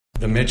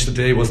The match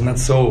today was not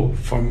so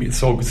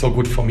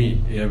good for me.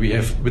 Yeah, we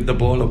have with the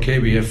ball. Okay,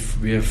 we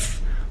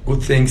have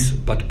good things,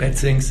 but bad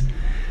things.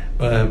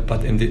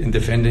 But in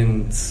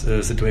defending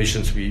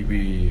situations,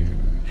 we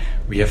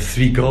have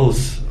 3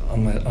 goals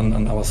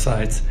on our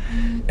sides,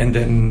 and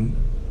then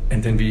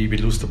we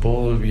lose the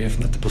ball. We have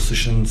not the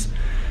positions.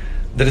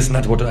 That is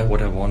not what I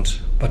want.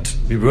 But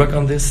we work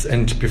on this.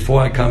 And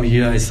before I come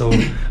here,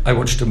 I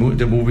watched the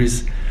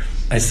movies.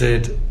 I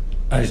said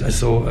I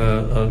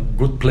saw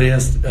good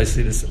players. I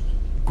see this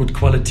good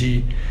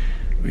quality.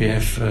 We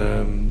have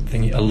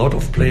a lot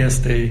of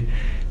players. They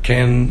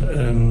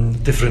can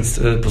different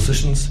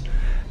positions,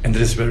 and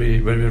that is very,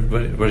 very,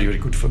 very, very, very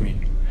good for me.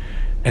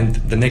 And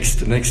the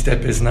next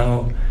step is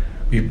now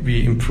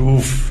we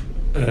improve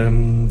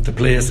the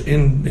players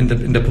in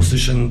the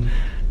position,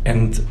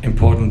 and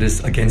important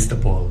is against the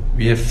ball.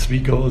 We have 3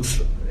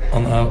 goals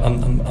on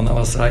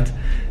our side,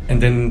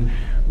 and then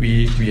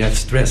we have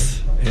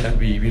stress. Yeah,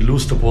 we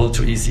lose the ball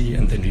too easy,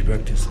 and then we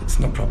work this. It's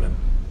no problem.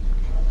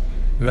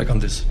 We work on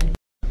this.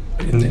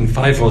 In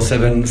 5 or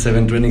 7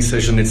 training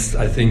sessions,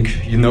 I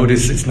think you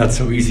notice it's not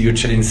so easy to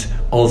change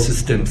all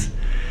systems.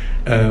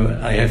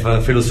 I have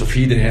a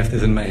philosophy. They have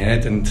this in my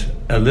head, and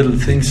little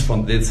things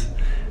from this.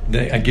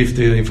 I give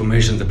the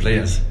information to the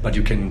players, but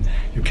you can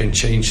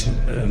change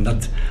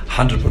not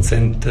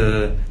 100%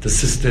 the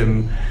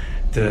system,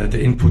 the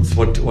inputs,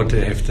 what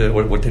they have,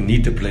 what they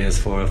need the players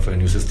for a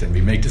new system.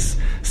 We make this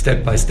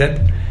step by step,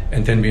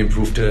 and then we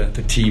improve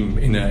the team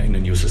in a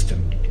new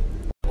system.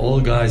 All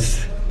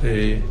guys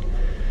they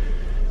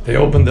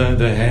open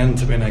the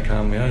hand when I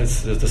come. Yeah,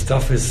 the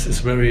staff is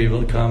very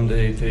welcome.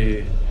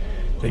 They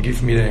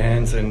give me their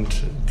hands, and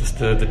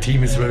the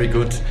team is very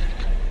good.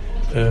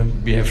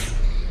 We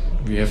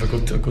have a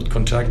good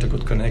contact, a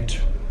good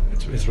connect.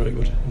 It's very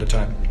good at the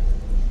time.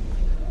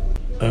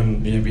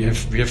 We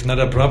have not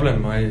a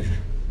problem. I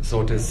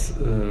saw this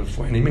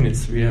for any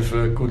minutes. We have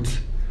a good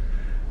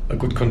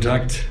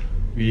contact.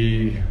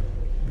 We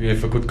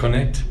have a good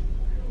connect.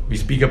 We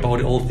speak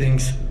about all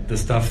things. The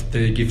staff,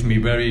 they give me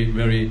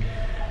very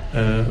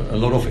a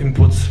lot of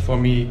inputs for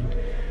me.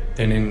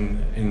 Then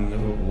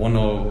in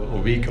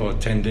 1 week or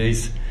 10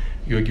 days,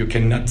 you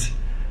cannot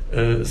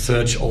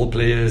search all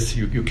players.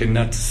 You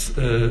cannot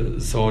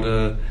sort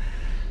of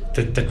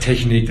the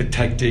technique, the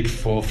tactic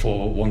for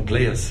one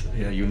players.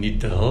 Yeah, you need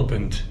the help,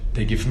 and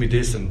they give me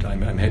this, and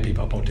I'm happy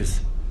about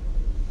this.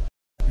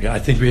 Yeah, I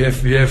think we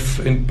have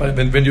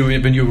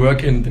when you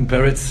work in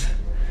Paris,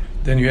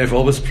 then you have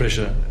always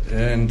pressure,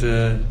 and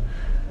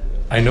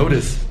I know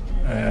this.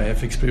 I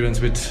have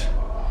experience with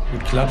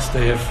clubs.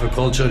 They have a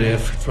culture, they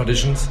have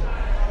traditions,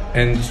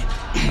 and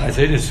I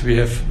say this: we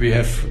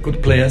have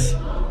good players.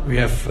 We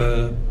have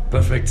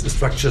perfect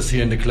structures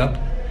here in the club.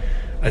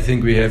 I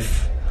think we have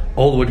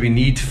all what we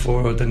need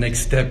for the next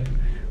step.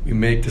 We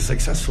make the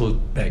successful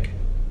back.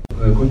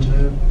 Coach,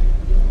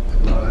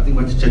 I think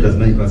what you checked as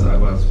many because I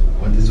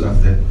wanted to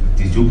ask that,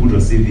 did you put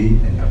your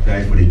CV and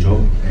apply for the job,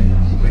 and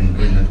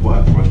when that were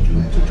approached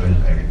to join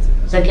Pirates?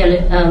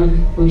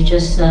 Zakele, we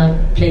just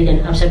played an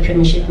Absa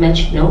Premiership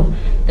match. No,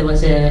 there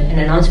was an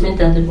announcement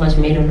that was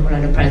made on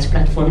the Pirates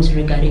platforms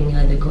regarding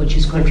the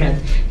coach's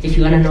contract. If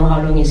you want to know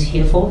how long he's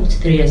here for, it's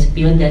 3 years.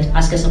 Beyond that,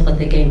 ask us about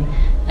the game.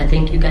 I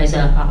think you guys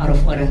are out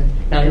of order.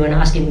 Now you want to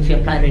ask him if he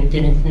applied or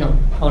didn't. No,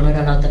 I will not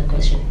allow that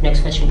question.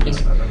 Next question,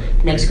 please.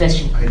 Next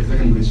question.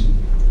 Second question.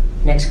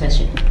 Next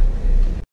question.